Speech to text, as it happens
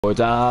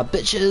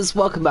Bitches,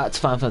 welcome back to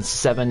Final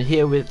Fantasy VII,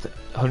 here with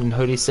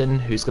UnholyCin,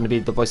 who's going to be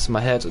the voice in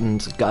my head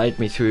and guide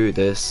me through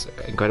this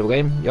incredible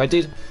game. You right,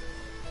 dude?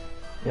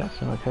 Yes,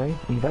 I'm okay.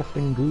 Invest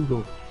in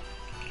Google.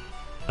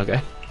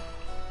 Okay.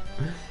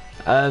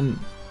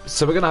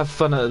 So we're going to have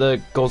fun at the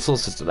Gold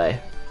Saucers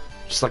today.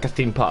 Just like a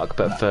theme park,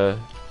 but for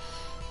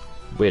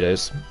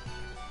weirdos.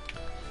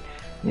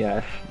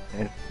 Yeah,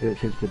 it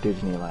is the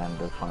Disneyland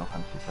of Final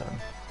Fantasy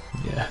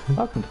VII. Yeah.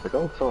 Welcome to the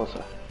Gold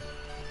Saucer.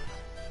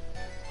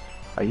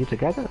 Are you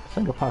together?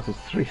 Single pass is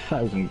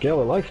 3,000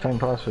 gil, a lifetime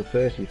pass for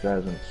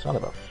 30,000. Son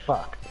of a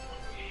fuck.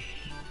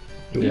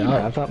 Do you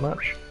have that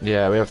much?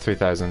 Yeah, we have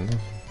 3,000.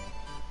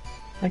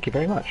 Thank you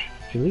very much.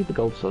 If you leave the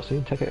Gold Saucer,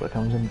 your ticket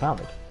becomes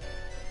invalid.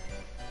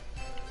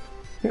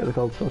 Here at the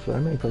Gold Saucer,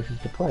 there are many places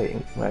to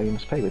play, where you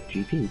must pay with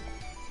GP.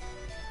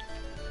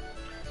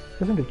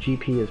 I think of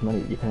GP as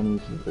money that you can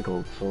use at the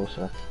Gold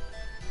Saucer.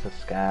 It's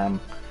a scam.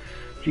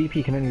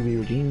 GP can only be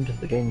redeemed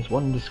at the game's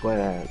Wonder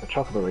Square, the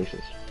Chocobo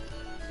Races.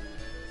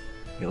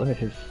 Your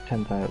limit is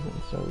 10,000,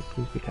 so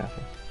please be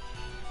careful.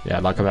 Yeah,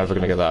 like I'm ever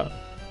going to get that.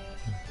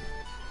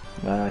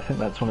 I think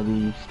that's one of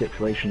the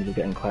stipulations of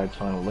getting Cloud's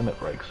final limit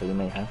break, so we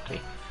may have to.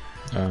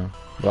 Oh, well,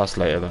 that's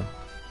later then.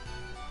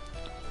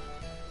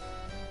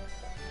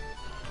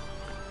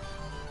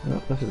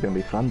 Well, this is going to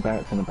be fun.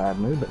 Barrett's in a bad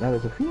mood, but now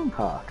there's a theme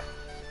park.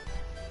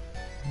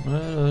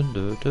 Well, I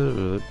don't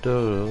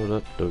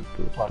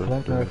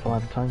know if I'll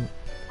have time.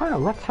 Well,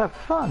 let's have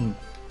fun!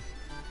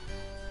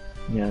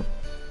 Yeah.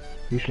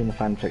 Usually in the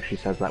fanfic she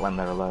says that when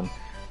they're alone.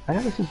 I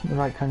know this isn't the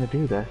right time to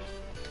do this.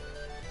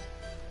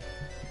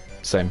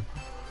 Same.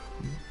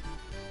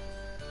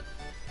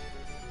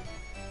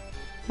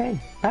 Hey,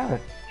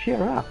 Barrett,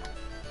 cheer up.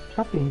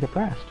 Stop being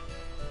depressed.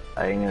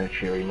 I ain't in a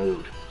cheery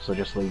mood, so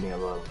just leave me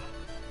alone.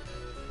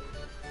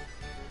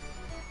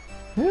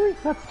 Really?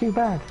 That's too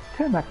bad.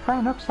 Turn that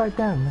frown upside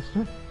down,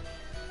 mister.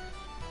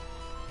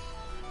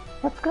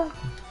 Let's go.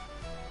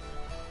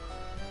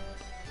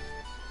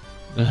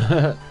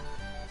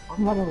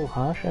 Wasn't that a little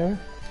harsh, Eric?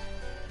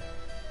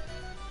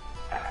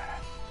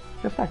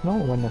 Just act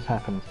normal when this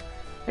happens.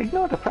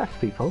 Ignore depressed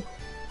people.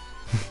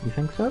 You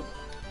think so?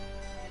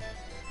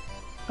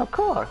 Of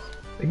course!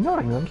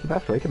 Ignoring them's the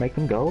best way to make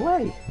them go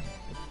away.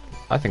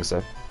 I think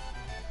so.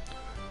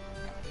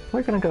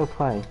 We're gonna go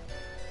play.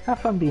 Have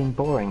fun being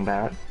boring,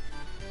 Barrett.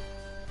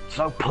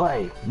 So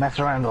play! Mess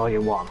around all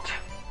you want.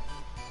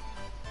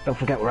 Don't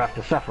forget we're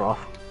after Sephiroth.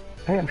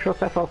 Hey, I'm sure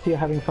Sephiroth's here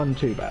having fun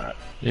too, Barrett.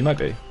 He might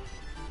be.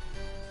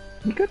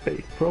 He could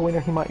be. For all we know,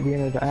 he might be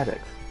an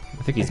addict.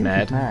 I think he's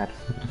mad. He's mad.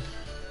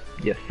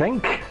 You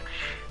think?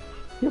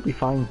 He'll be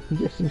fine. He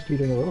just seems to be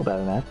doing a little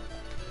better now.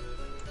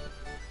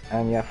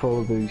 And yeah, for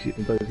all those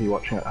of you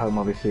watching at home,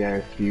 obviously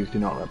Aerith's views do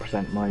not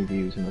represent my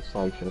views in the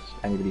slightest.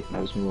 Anybody who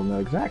knows me will know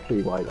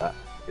exactly why that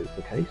is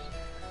the case.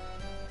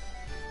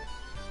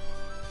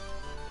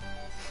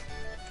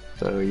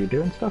 So are you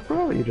doing stuff, bro,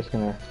 or are you just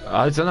gonna...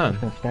 I don't know. Just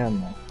gonna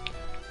stand there?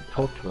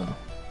 Talk to them.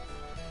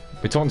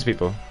 We're talking to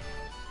people.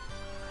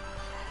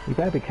 You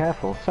better be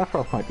careful.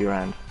 Sephiroth might be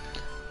around.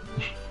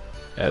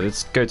 Yeah,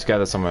 let's go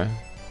together somewhere.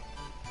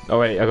 Oh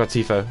wait, I got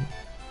Tifa.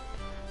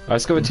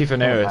 Let's go with Tifa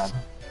and Aerith.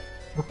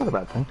 That's not a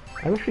bad thing.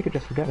 I wish we could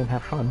just forget and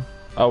have fun.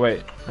 Oh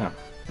wait, Yeah.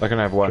 I can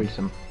have one.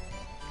 Threesome.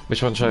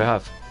 Which one should I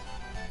have?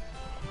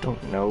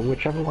 Don't know.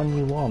 Whichever one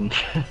you want.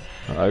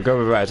 I'll go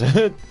with red.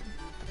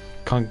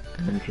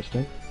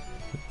 Interesting.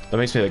 That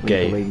makes me look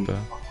gay. But...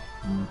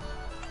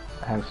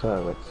 How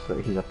so? It's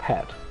that he's a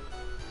pet.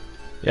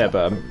 Yeah,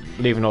 but I'm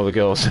leaving all the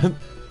girls.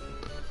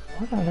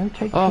 I don't know.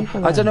 Take Oh,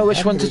 Tifa. I don't know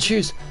which one to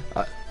choose.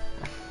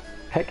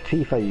 Pick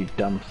Tifa, you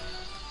dumps.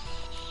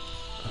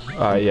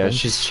 Alright, yeah,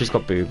 she's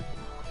got boob.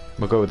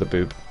 We'll go with the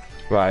boob.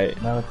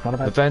 Right. No, it's not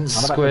about Event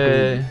not about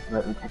square,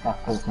 the boob. Pick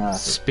up personality.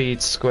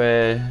 speed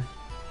square,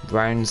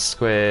 round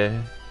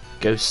square,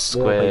 ghost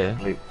square,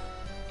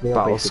 They all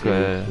battle basically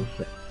square.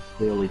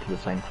 They all lead to the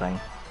same thing.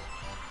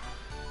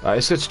 Alright,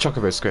 let's go to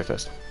Chocobo Square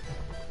first.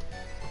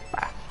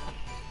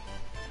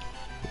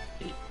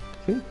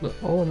 See?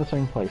 Look, all in the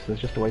same place.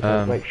 There's just a way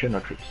to break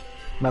Shinra troops.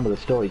 Remember, the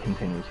story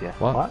continues here.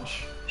 What?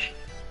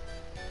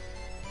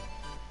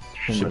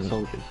 Shinra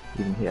soldiers,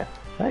 even here.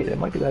 Hey, that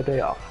might be their day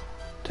off.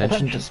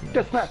 Attention,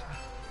 Dismiss!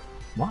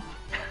 What?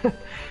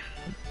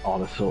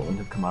 Odd assortment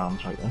of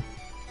commands right there.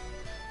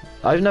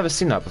 I've never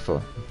seen that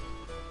before.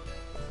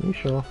 Are you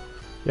sure?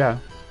 Yeah.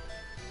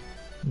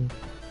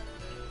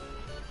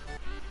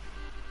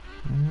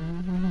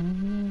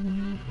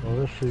 Well,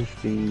 this is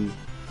the...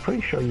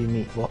 Pretty sure you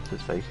meet what's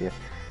his face here.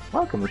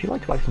 Welcome, would you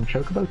like to buy some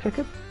Chocobo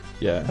tickets?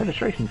 Yeah.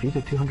 Registration fees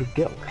are 200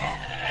 gil.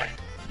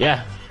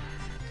 Yeah.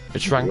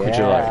 Which rank would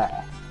you like?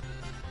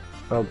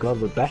 Oh god,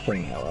 we're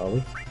betting now, are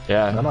we?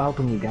 Yeah. I'm not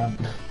helping you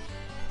gamble.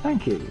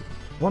 Thank you.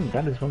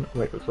 That is one...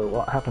 Wait, so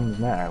what happens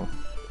now?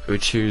 We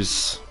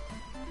choose...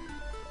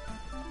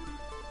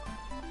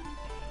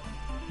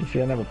 You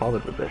see, I never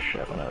bothered with this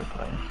shit when I was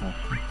playing, so...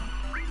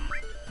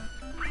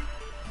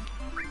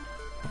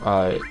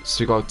 Alright,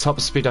 so we got top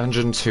speed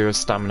 102,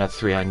 stamina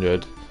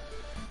 300.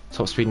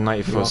 Top speed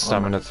 94,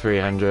 stamina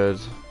 300.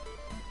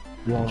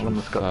 You want one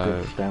that's got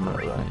good stamina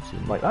though.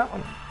 Like that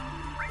one.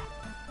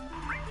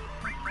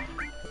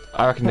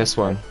 I reckon this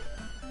one.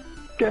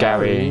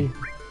 Gary.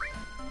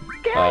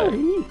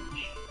 Gary!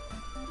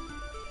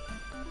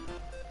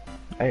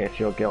 Hey, it's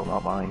your guilt,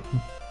 not mine.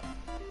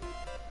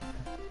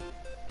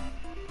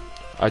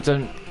 I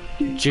don't...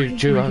 Do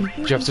you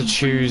have to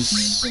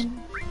choose...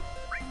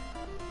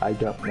 I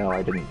don't know,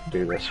 I didn't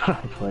do this when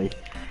I played.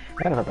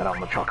 I never been on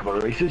the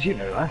chocobo races, you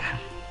know that.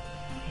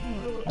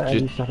 I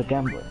used to have a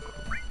gambling.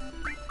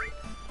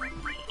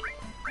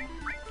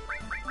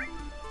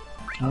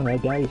 Oh no,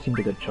 Gary seemed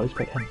a good choice,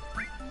 pick him.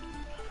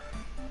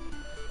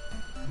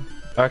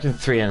 I reckon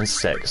 3 and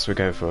 6 we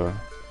go for.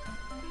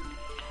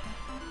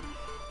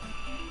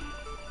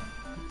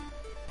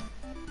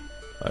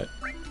 Right.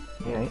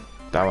 Yeah.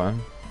 That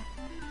one.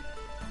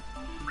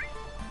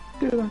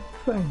 Do that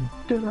thing,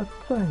 do that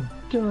thing,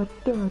 do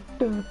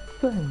that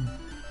thing.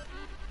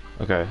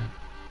 Okay.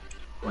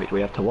 Wait, do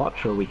we have to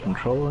watch or are we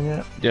controlling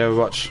it? Yeah,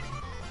 watch.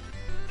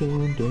 Which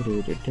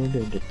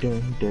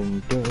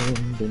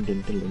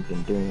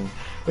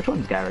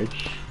one's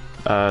Garage?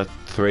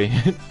 3.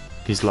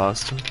 He's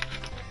last.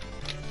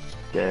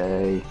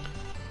 Yay.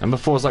 Number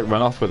 4's like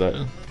run off with it.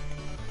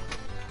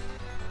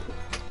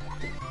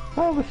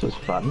 Oh, this was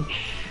fun.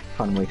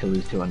 Fun way to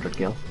lose 200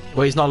 gil.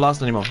 Well, he's not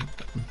last anymore.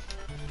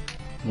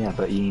 Yeah,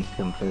 but he needs to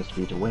come first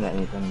for you to win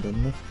anything,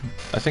 doesn't he?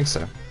 I think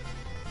so.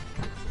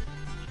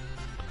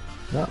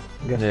 No,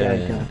 I guess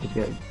Gary's gonna have to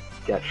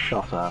get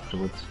shot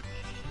afterwards.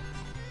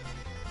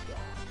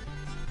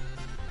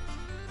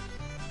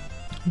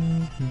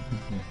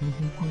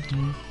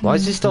 Why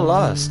is he still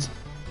last?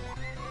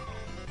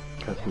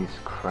 Because he's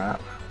crap.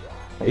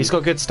 He's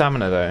got good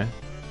stamina though.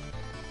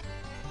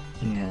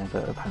 Yeah,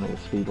 but apparently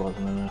the speed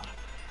wasn't enough.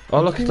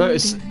 Oh look,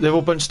 they're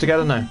all bunched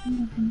together now.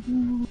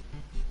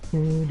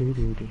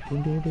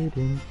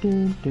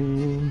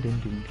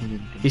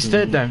 He's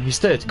third now, he's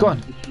third, go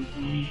on.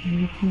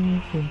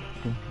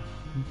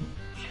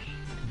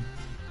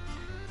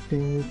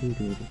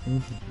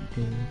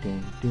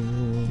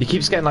 He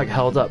keeps getting like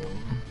held up.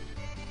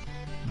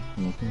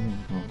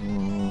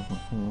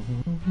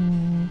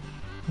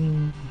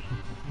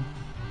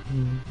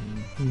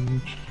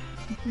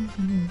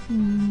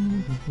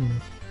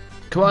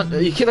 Come on,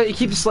 he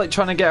keeps like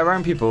trying to get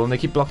around people and they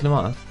keep blocking him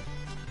off.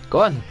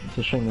 Go on. It's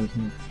a shame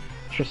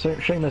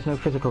there's no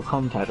physical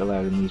contact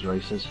allowed in these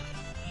races.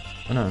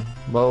 I know.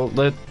 Well,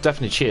 they're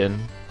definitely cheating.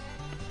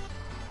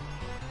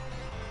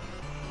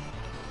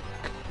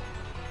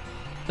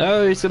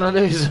 No, he's gonna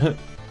lose.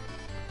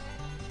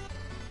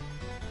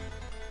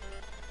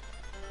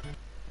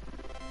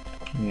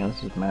 Yeah,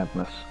 this is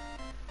madness.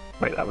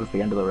 Wait, that was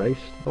the end of the race?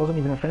 There wasn't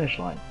even a finish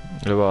line.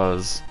 It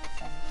was.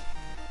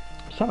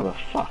 Son of a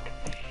fuck.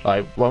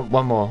 Alright,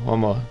 one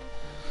more.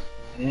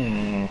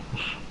 Yeah.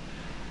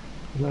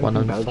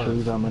 105.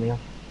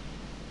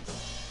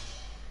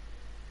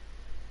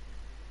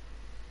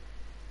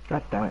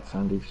 God damn it,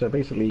 Sandy. So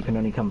basically you can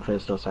only come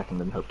first or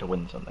second and hope to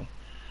win something.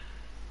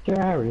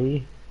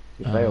 Gary!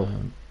 You failed.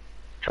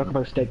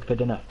 Chocobo steak for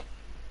dinner.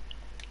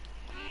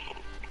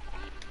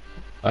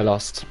 I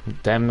lost.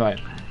 Damn right.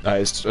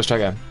 Alright, let's try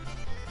again.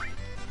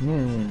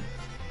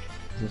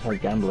 This is how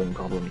gambling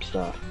problems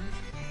start.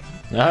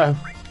 No.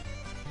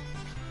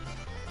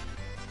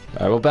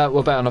 Alright,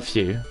 we'll bet on a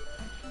few.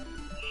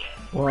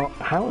 Well,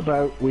 how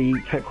about we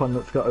pick one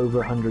that's got over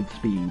 100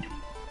 speed?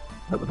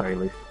 At the very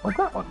least. Like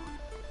that one.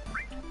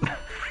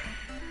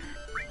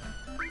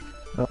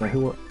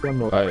 Who won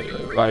more?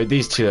 Right,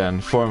 these two then.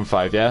 4 and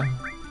 5, yeah?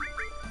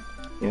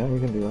 Yeah, you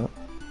can do that.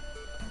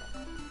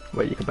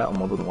 Wait, you can bet on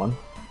more than one?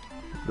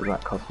 Does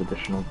that cost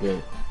additional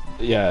gear?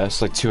 Yeah,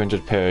 it's like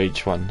 200 per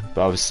each one,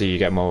 but obviously you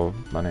get more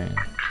money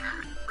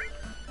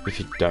if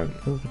you don't.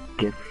 What does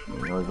a gift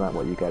mean, or is that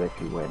what you get if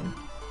you win?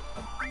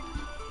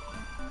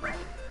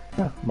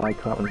 Yeah,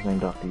 Mike, that one's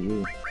named after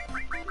you.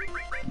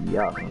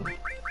 Young.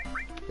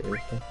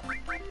 Seriously?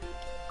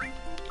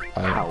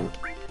 How?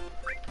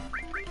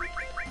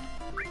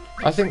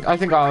 I think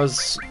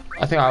ours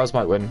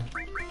might win.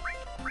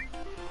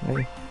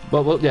 Maybe.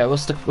 Well, yeah, we'll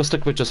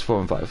stick with just 4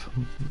 and 5.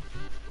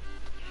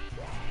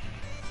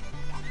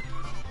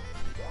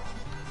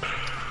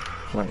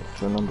 Right,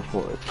 so number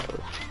 4 is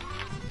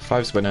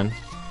 5's winning.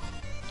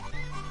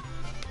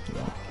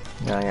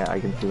 Yeah,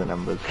 I can see the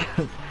numbers.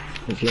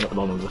 You see it at the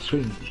bottom of the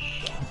screen.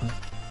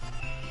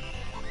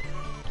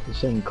 The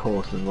same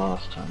course as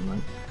last time,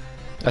 right?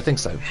 I think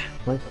so.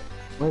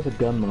 Where's a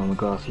gunman on the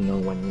grassy knoll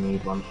when you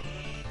need one?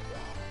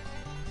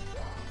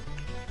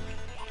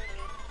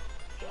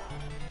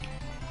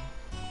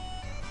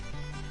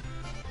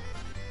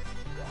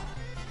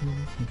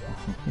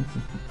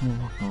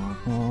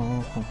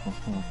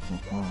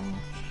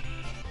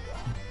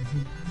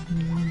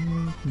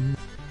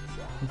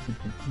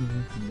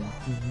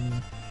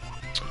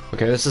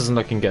 Okay, this isn't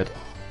looking good.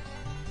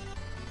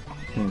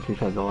 Since we've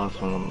had the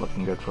last one wasn't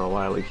looking good for a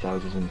while, at least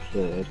ours is in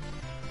third.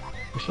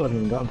 We still haven't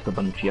even gotten to the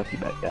bunchy uppy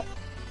bit yet.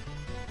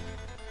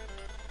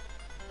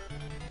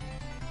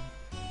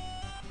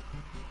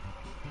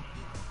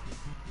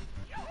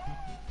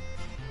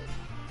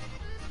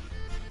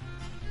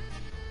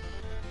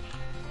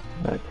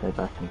 Okay,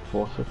 back in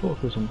fourth. So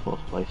fourth was in fourth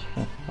place.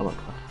 Yeah, I like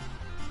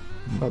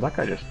that. Oh, that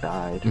guy just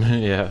died.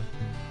 Yeah.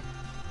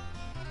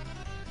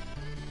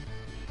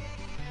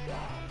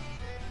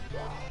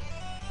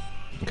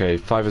 Okay,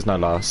 5 is now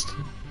last.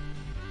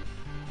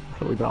 I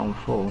thought we got on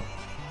 4.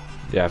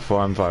 Yeah,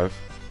 4 and 5.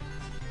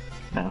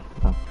 No,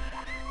 I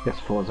guess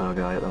 4's our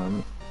guy at the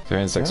moment.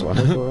 3 and 6 Yeah, one.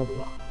 that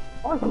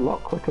was a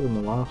lot quicker than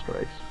the last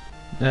race.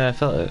 Yeah, I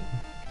felt it.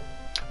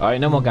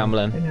 Alright, no more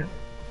gambling. Yeah.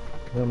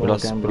 No We more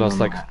lost gambling on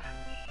like... that.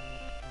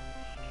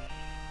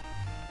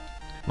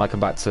 Might come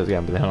back to the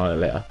gambling on it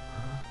later.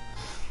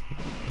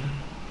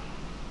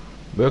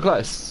 We were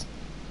close.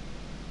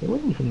 There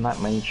wasn't even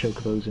that many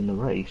chocobos in the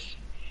race.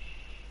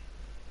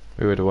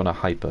 We would have won a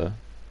hyper.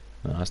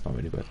 No, that's not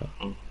really worth it.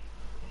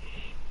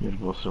 You'd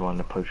have also won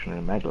a potion and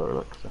a medal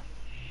elixir.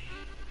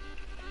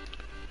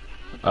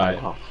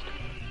 Alright, Lost.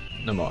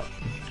 no more.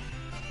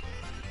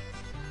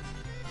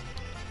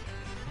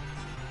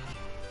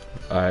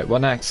 Alright,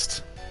 what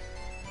next?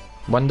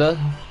 Wonder?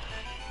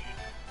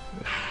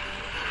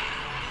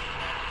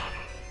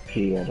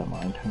 Yeah, I don't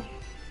mind.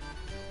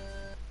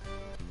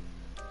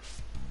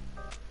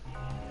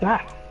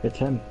 Ah, it's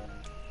him.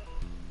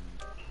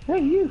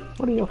 Hey you,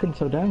 what are you looking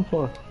so down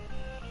for?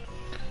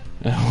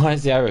 Why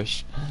is he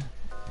Irish?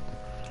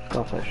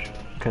 Scottish.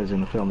 Because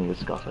in the film he was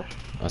Scottish.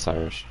 That's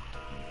Irish.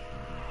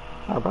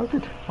 How about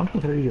it? Want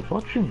me to read your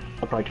fortune?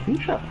 A bright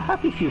future? A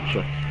happy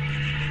future?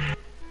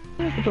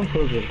 Yeah, but don't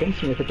hold it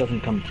against me if it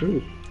doesn't come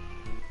true.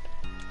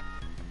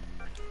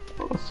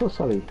 Oh, so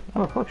sorry.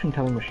 I'm a fortune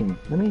telling machine.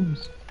 The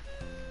name's...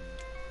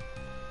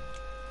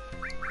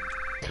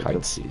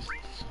 Kitesies.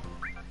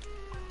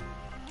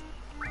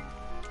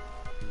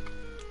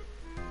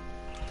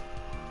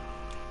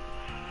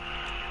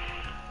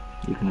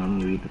 You can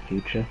only read the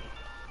future.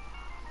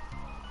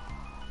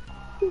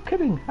 You're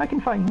kidding! I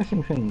can find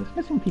missing things,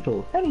 missing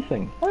people,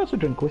 anything. I also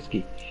drink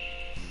whiskey.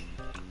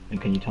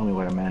 And can you tell me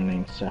where a man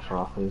named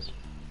Sephiroth is?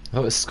 I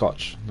thought it was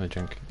Scotch they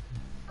drink.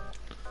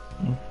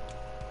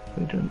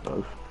 They drink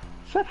both.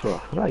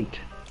 Sephiroth, right.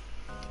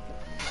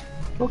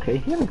 Okay,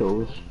 here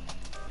goes.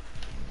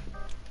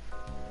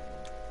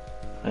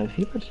 If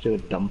you were to do a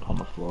dump on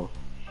the floor.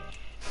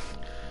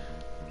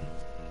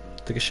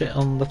 Take a shit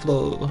on the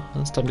floor.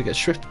 It's time to get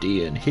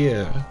shrifty in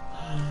here.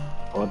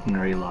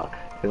 Ordinary luck.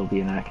 It'll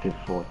be an active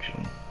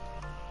fortune.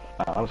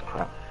 Ah, that was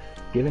crap.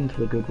 Given to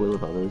the goodwill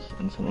of others,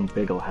 and something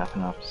big will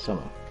happen after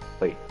summer.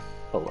 Wait,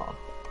 hold on.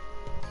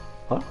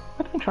 What?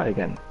 Let me try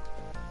again.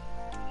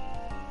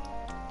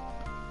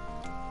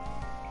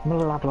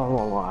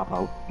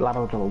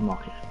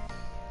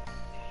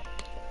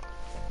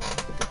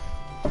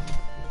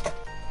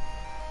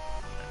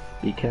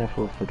 Be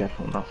careful of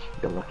forgetfulness.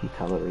 Your lucky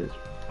color is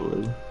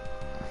blue.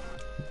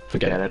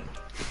 Forget it.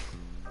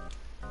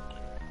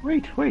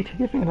 Wait,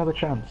 give me another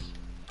chance.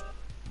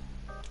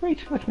 Wait,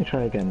 let me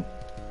try again.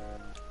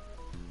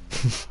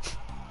 This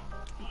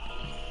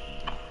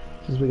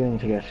is beginning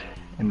to get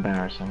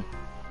embarrassing.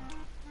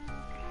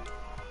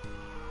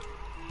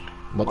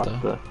 What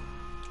the?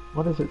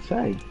 What does it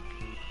say?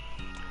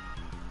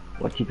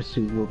 What you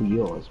pursue will be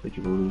yours, but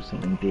you will lose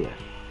something dear.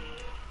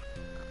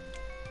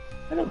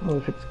 I don't know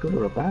if it's good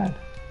or bad.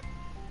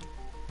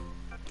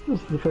 This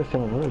is the first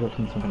time I've ever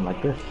gotten something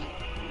like this.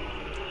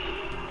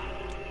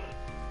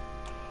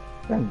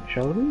 Then,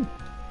 shall we?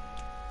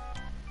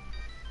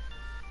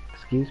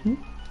 Excuse me?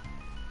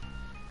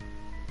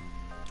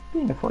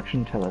 Being a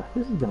fortune teller,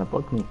 this is gonna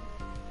bug me.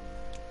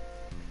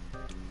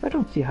 If I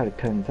don't see how it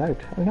turns out,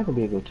 I'll never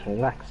be able to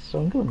relax, so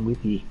I'm going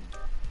with ye.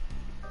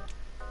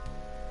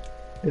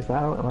 Is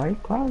that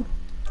right, Cloud?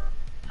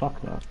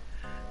 Fuck no.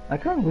 I'm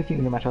going with you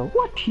no matter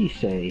what he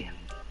say.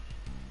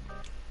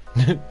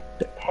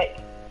 Hey!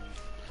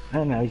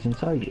 And now he's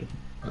inside you.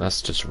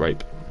 That's just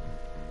rape.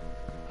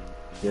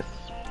 Yes.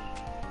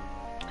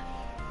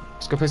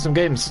 Let's go play some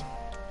games.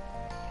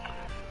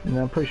 And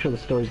I'm pretty sure the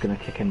story's gonna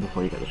kick in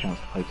before you get the chance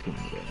to play too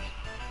many games.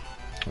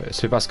 Wait, let's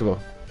play basketball.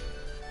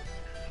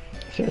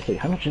 Seriously,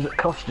 how much is it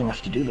costing us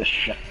to do this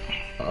shit?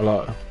 A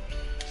lot.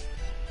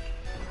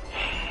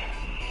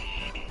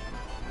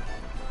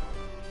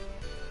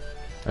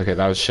 Okay,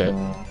 that was shit.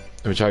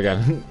 Let me try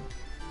again.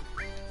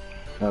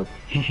 No.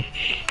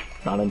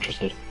 Not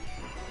interested.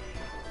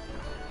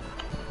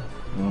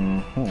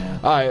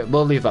 Alright,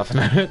 we'll leave that for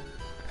now.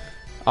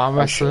 Arm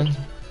wrestling.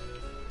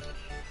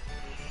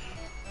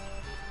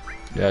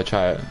 Yeah,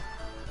 try it.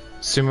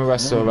 Sumo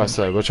wrestler,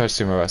 wrestler. We'll try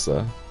sumo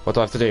wrestler. What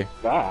do I have to do?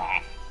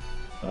 Ah!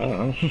 I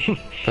don't know.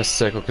 Press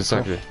circle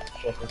consecutively.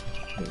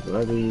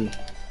 Ready,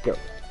 go.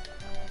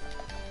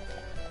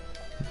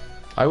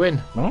 I win.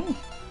 Huh?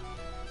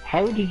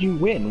 How did you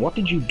win? What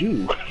did you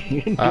do?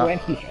 You didn't do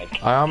anything.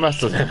 I arm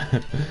wrestled him.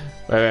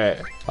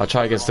 wait. I'll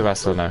try against the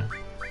wrestler now.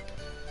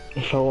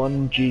 So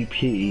on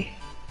GP.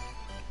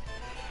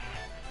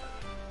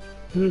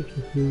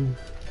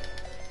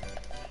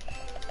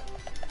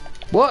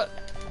 What?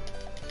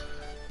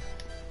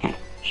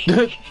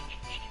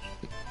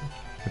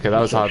 Okay, that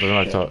was harder than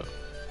I thought.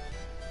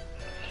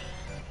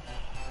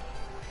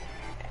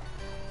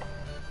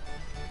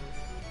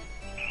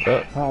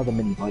 Ah, the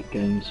mini bike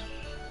games.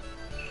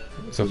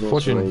 It's a There's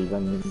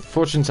also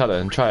fortune teller,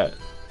 and try it.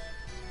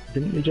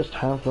 Didn't we just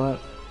have that?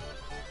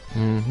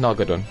 Not a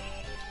good one.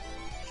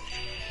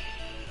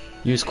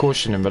 Use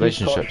caution in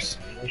relationships.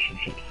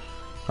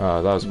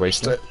 Oh, that was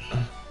wasted.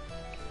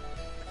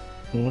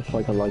 It looks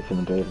like a Life in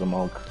the Day of the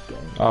Mog game.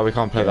 Oh, we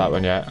can't play that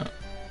one yet.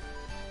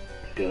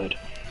 Good.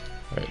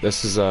 Wait,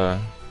 this is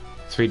a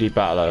 3D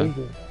battler.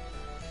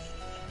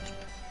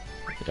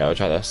 Yeah, we'll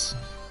try this.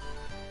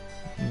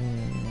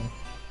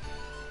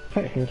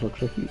 Hey, it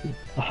looks like you.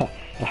 Oh.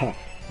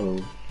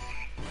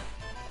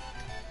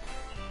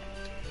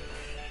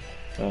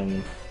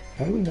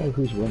 How do we know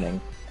who's winning?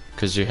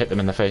 Because you hit them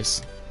in the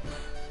face.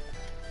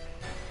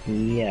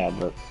 Yeah,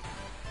 but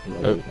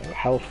there's no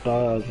health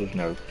bars, there's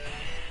no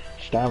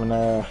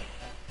stamina.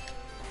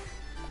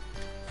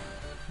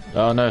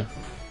 Oh no.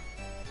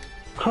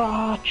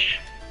 Crotch!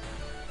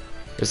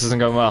 This isn't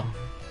going well.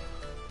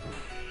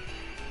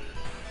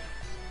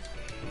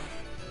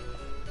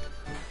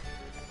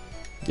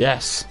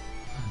 Yes!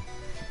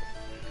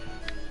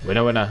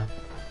 Winner, winner.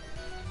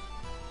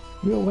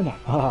 You're a winner.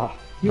 Ah,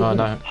 Oh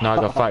no, now I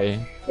got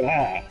fighting.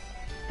 Ah,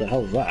 the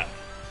hell's that?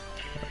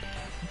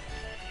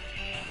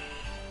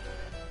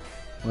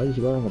 Why is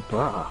he wearing a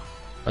bra?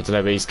 I don't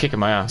know, but he's kicking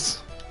my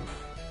ass.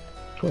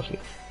 Of course he is.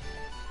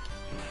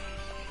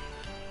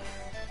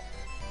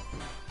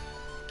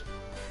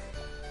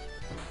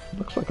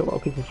 Looks like a lot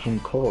of people from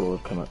Coral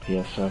have come up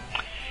here, so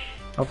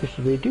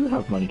obviously they do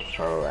have money to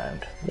throw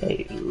around.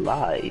 They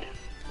lied.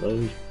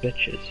 Those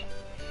bitches.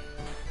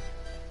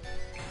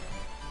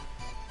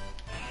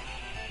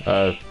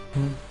 Oh.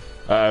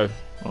 Oh.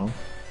 Oh.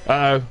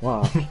 Oh.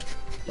 Wow.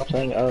 Stop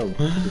saying oh.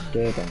 It's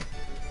disturbing.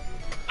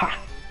 Ha!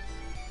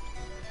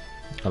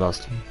 I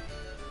lost.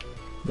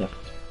 Yes.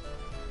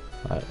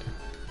 Right.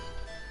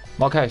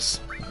 Mark House.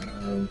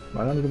 I'm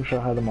not even sure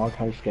how the Mog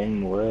House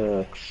game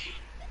works.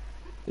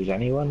 Is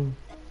anyone?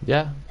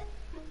 Yeah.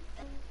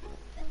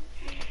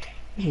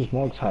 This is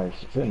Mog's house.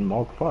 It's in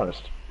Mog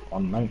Forest,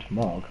 on Mount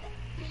Mog.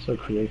 So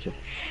creative.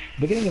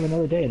 Beginning of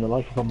another day in the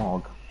life of a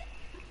Mog.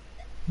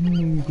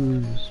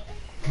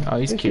 Oh,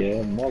 he's This cute.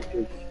 year, Mog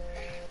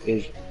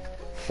is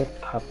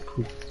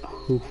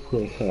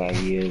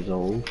years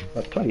old.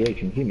 That's 28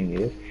 in human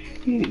years.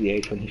 He's at the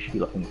age when he should be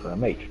looking for a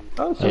mate.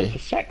 Oh, so it's a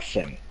sex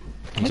sim.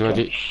 He's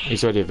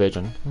already a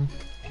virgin.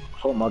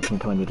 Before Mog can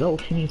become an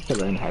adult, he needs to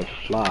learn how to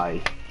fly.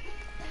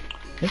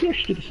 Maybe I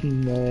should do this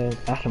in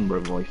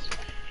Attenborough voice.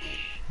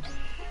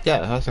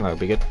 Yeah, I think that would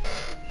be good.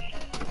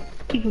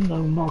 Even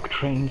though Mog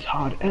trains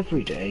hard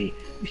every day,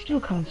 he still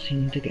can't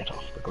seem to get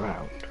off the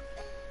ground.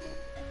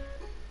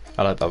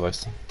 I like that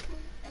voice.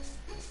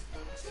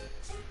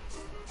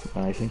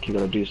 I think you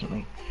gotta do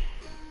something.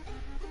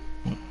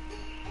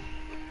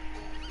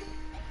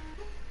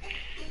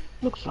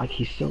 Looks like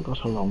he's still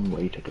got a long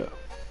way to go.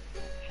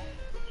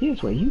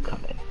 Here's where you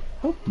come in.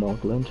 Help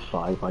Mog learn to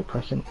fly by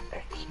pressing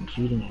X and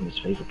feeding him his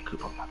favourite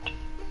coupon nut.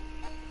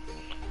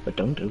 But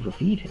don't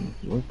overfeed him,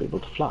 he won't be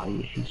able to fly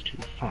if he's too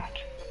fat.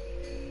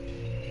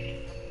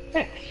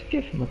 X,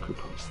 give him a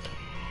coupon nut.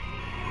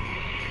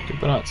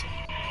 Good nuts.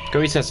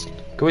 Go eat it.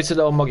 Go eat it,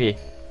 little Moggy.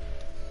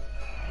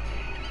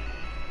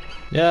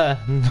 Yeah.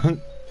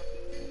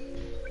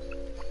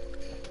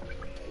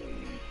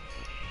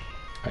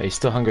 Right, he's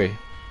still hungry.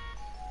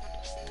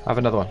 Have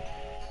another one.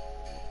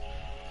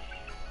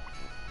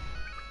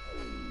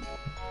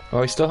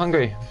 Oh, he's still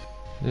hungry.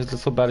 His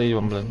little belly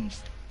rumbling.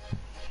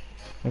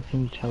 How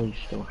can you tell he's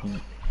still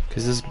hungry?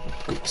 Because his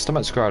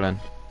stomach's growling.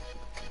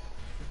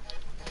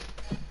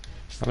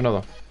 Have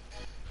another.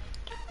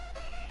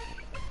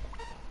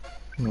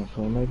 No,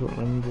 so maybe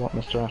remember what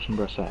Mr.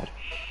 Attenborough said.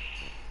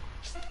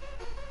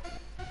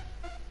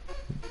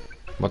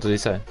 What did he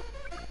say?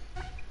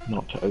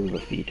 Not to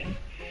overfeed him.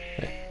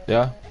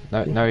 Yeah.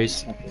 Now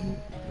he's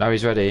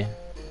ready.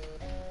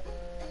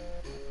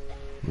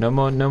 No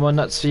more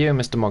nuts for you,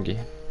 Mr. Moggy.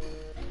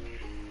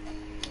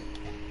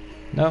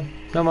 No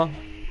more.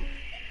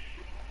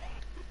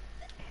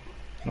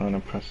 I'm gonna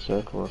press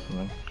circle or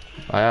something.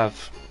 I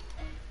have.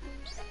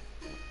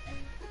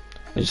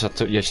 You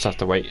just have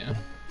to wait.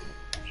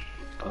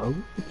 Oh,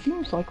 it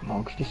seems like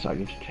Mog's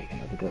decided to take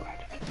another go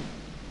at it.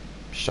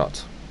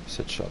 Shot. He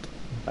said shot.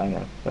 I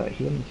know, but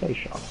he didn't say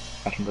shot.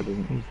 Attenborough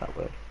doesn't use that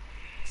word.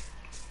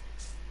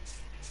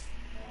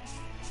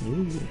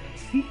 Ooh,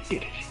 he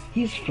did it.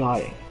 He's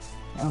flying.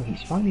 Now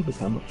he's finally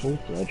become a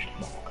full-fledged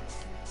Mog.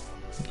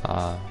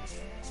 Ah.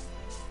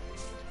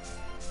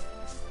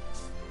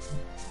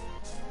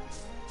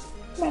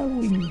 Now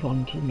we move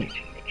on to the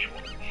mating ritual.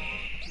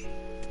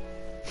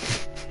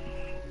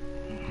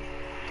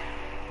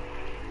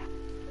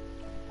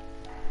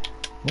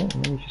 Well,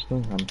 let me just go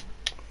on.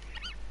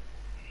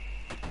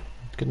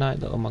 Good night,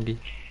 little Moggy.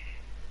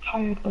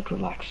 Tired but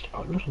relaxed,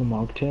 our little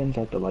Mog turns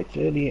out the lights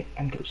early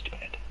and goes to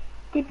bed.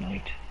 Good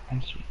night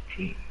and sweet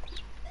dreams.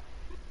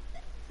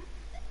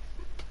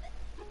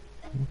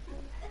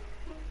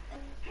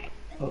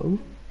 Oh,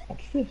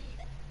 what's this?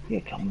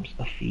 Here comes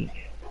a female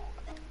Mog.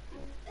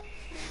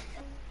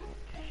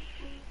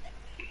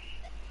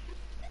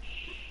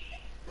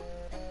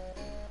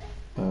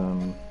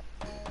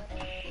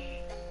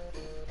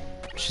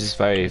 She's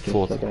very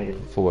forward.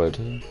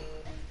 Yes,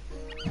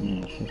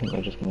 I think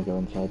they're just going to go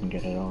inside and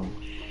get it on.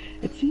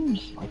 It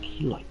seems like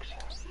he likes her.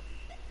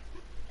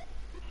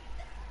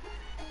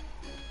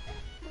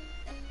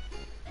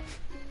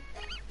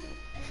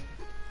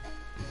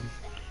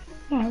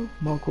 Now,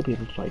 Mog will be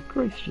able to fly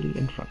gracefully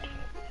in front of her.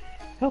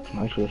 Help him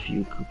out with a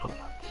few coupons.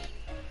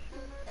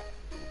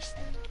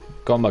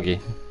 Go on, Muggy.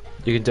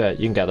 You can do it.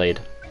 You can get laid.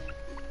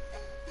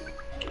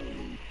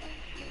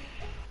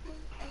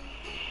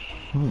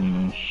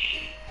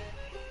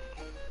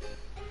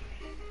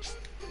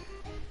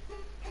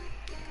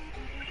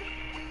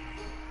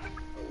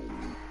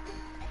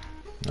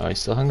 Oh, he's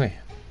still hungry.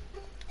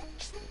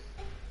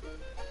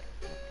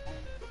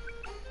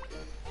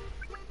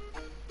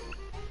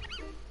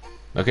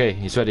 Okay,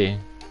 he's ready.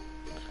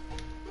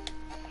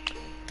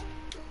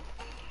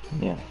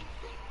 Yeah.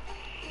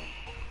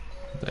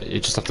 You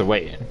just have to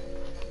wait.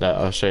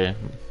 I'll show you.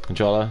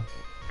 Controller.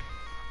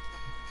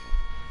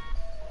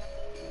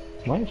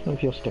 Why is one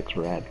of your sticks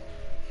red?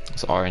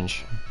 It's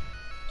orange.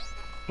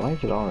 Why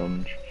is it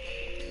orange?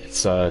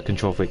 It's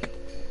control freak.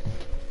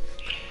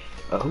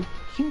 Oh,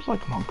 seems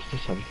like Mog's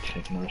decided to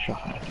take another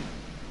shot at it.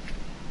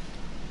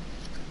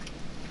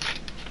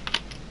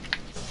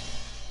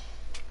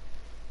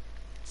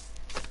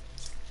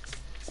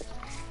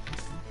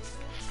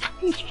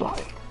 He's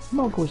flying.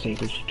 Mog was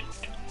able to do it.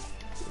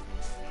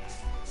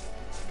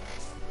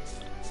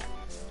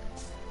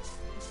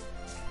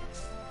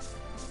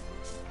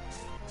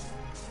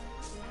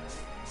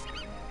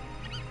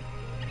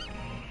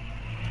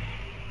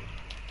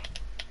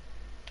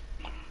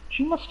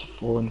 She must have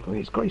fallen for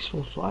his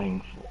graceful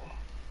flying fall.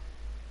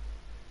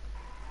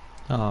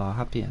 Oh,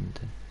 happy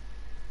ending.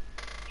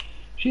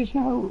 She is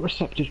now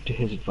receptive to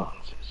his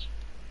advances.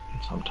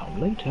 And sometime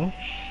later,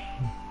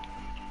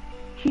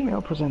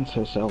 female presents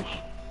herself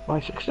by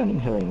extending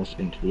her anus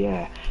into the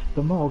air.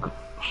 The Mog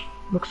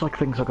looks like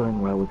things are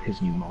going well with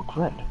his new Mog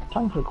friend.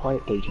 Time for a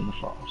quiet date in the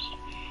forest.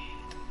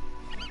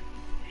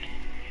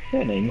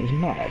 Her name is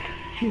Mag.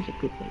 She is a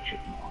good-natured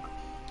Mog.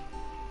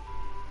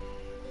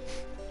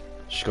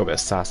 She's got a bit of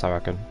sass, I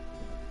reckon.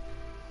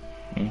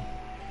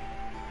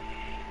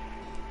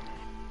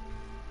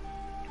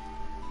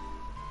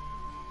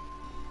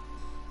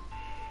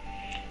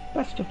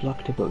 Best of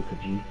luck to both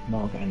of you,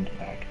 Mog and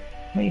Mag.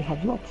 May you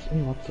have lots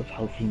and lots of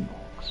healthy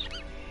Mogs.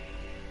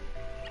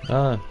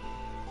 Oh,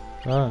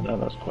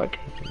 that's quick.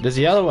 there's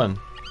the yellow one.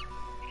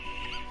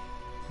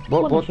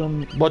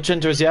 What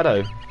gender is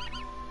yellow?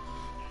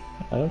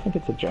 I don't think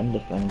it's a gender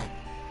thing.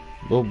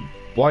 Well,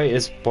 white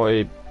is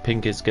boy,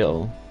 pink is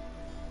girl.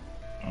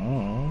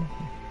 Oh.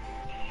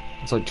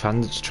 It's like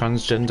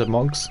transgender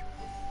Mogs.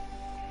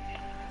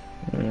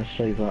 I'm gonna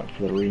save that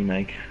for the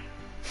remake.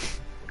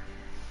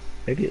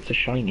 Maybe it's a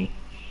shiny.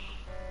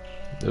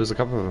 There was a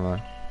couple of them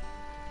there.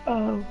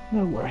 Oh,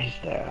 no worries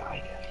there, I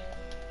guess.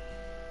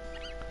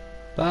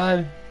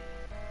 Bye.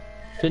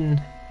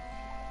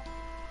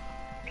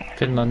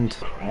 Finland.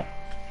 Crap.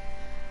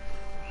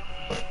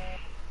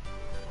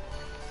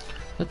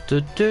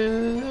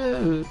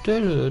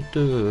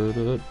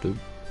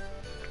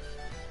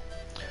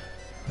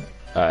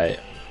 Alright.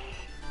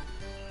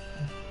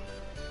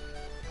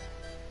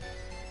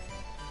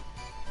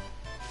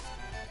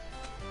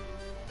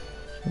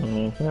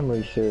 If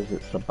memory serves,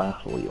 it's the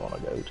battle you want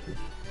to go to.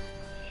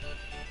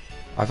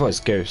 I thought it's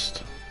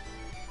Ghost.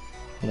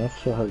 And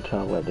that's the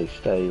hotel where they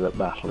stay, but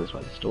battle is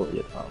where the story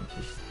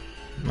advances.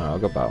 No, I'll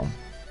go battle.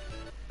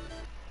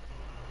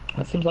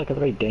 That seems like a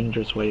very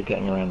dangerous way of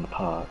getting around the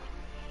park.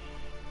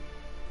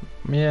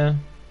 Yeah.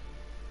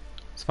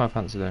 It's my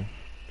fancy though.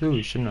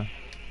 Ooh, shouldn't I?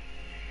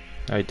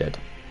 Oh, he dead.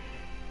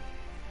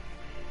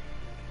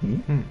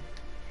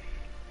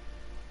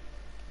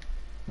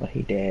 Well,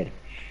 he dead.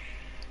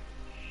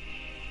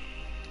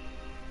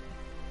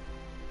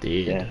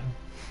 Dead. Yeah.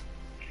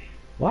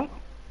 What?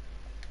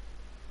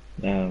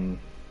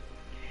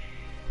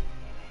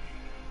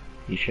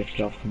 You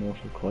shifted off the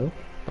mortal coil?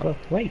 Oh,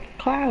 wait,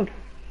 Cloud!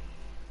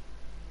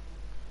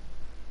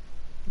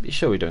 Be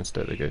sure we don't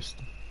stir the ghost.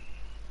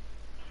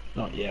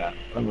 Not yet.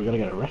 And we're gonna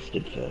get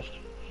arrested first.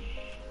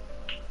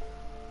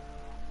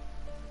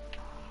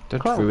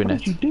 Don't Cloud, ruin what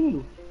it. did you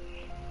do?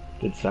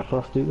 Did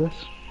Sephiroth do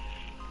this?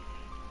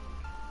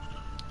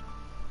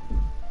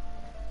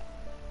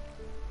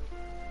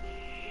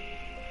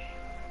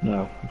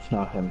 No, it's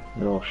not him.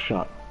 They're all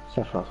shot.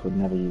 Sephiroth would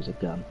never use a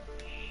gun.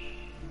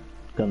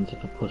 Guns are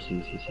for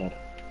pussies, he said.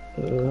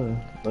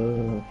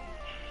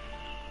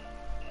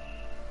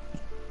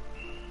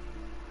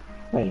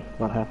 Hey,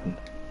 what happened?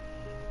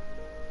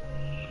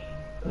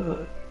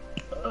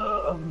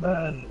 A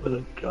man with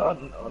a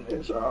gun on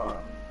his arm.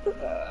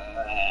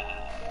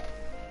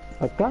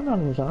 A gun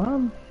on his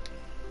arm?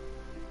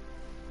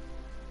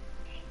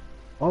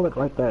 Hold it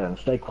right there and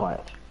stay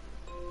quiet.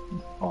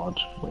 Odd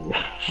way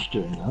of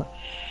doing that.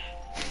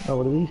 Oh,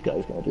 what are these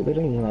guys gonna do? They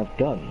don't even have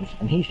guns,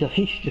 and he's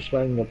just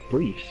wearing the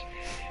briefs.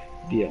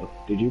 Dio,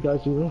 did you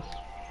guys do this?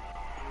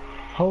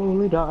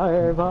 Holy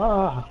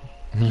diver!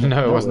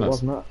 No, it wasn't it us.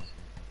 wasn't us.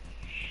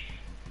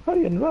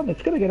 Hurry and run,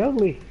 it's gonna get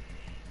ugly.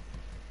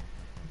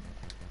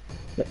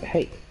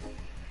 Hey,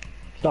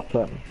 stop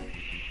them.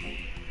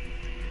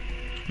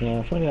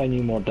 If only I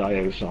knew more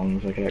Dio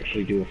songs, I could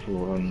actually do a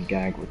full run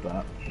gag with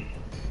that.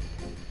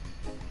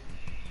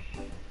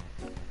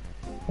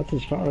 That's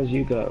as far as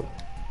you go.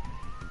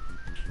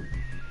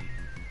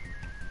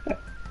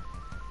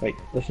 Wait,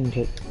 listen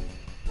to...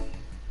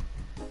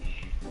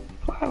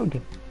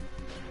 Cloud!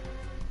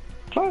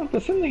 Cloud,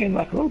 there's something in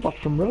that robot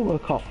from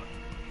Robocop.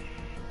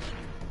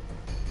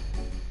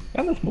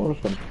 And there's more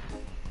of them.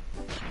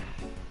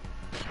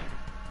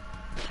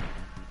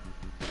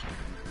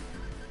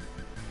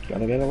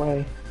 Gotta get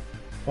away.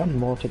 One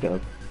more to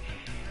go.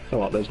 So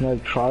what, there's no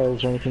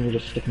trials or anything, you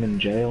just stick them in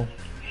jail?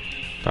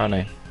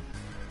 Apparently.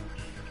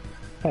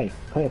 Hey,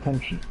 pay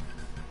attention.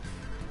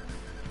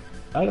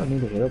 I don't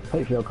need a hero,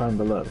 pay for your crime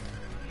below.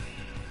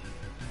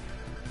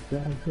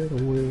 Gotta get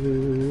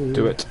away.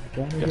 Do it.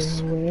 Gotta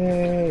Yes. get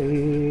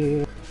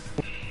away.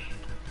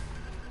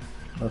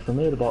 Well, so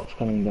the bot's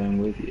coming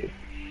down with you.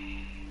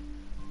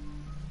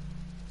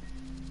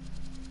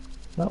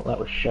 Well, that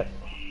was shit.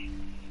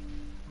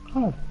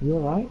 Oh, you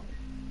alright?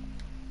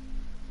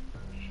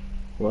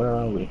 Where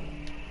are we?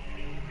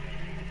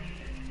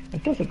 A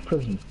desert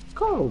prison.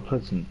 Coral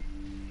prison.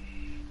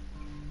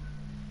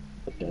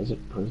 A desert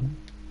prison?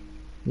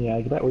 Yeah,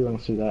 I bet we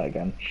won't see that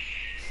again.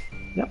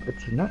 Yep,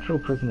 it's a natural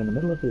prison in the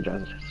middle of the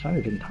desert,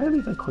 surrounded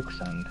entirely by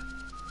quicksand.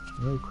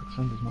 No,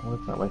 quicksand does not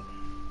work that way.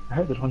 I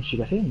heard that once you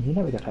get in, you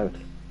never get out.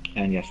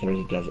 And yes, there is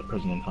a desert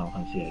prison in Final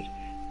Fantasy VIII.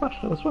 But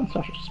there was one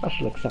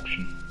special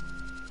exception.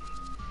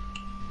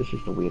 This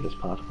is the weirdest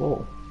part of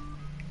all.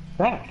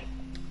 That!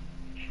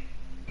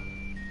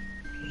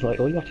 It's like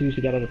all you have to do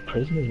to get out of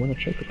prison is win a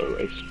chocobo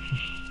race.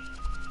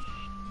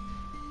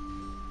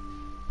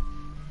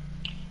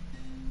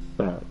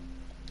 Barrett.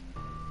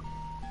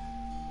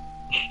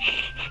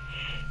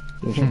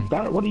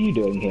 Barrett, what are you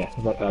doing here?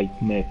 Like I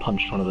may have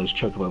punched one of those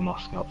chocobo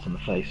mascots in the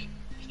face.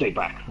 Stay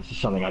back, this is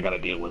something I gotta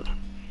deal with.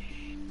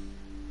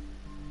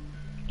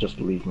 Just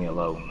leave me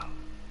alone.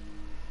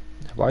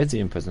 Why is he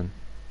in prison?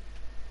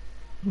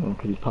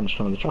 Because he punched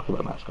one of the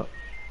chocobo mascots.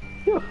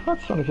 Phew,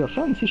 that's one of your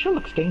friends, he sure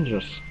looks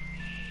dangerous.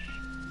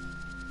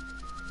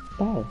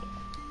 Bad.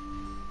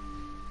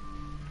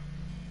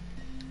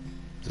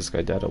 Is this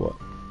guy dead or what?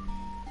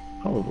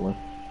 Probably.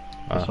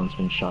 This one's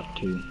been shot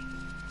too.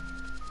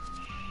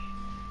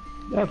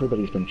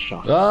 Everybody's been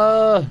shot.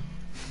 Ah!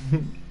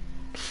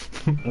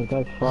 The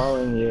guy's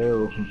following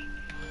you.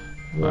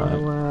 Run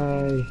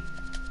away.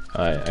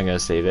 Alright, I'm gonna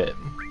save it.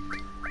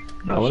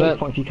 No, save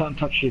point, he can't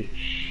touch you.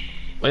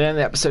 We'll end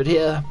the episode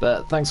here,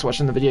 but thanks for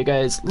watching the video,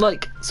 guys.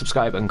 Like,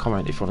 subscribe, and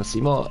comment if you want to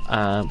see more,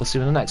 and we'll see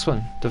you in the next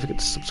one. Don't forget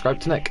to subscribe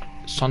to Nick.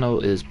 His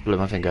channel is Below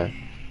My Finger.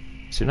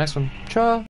 See you in the next one. Ciao!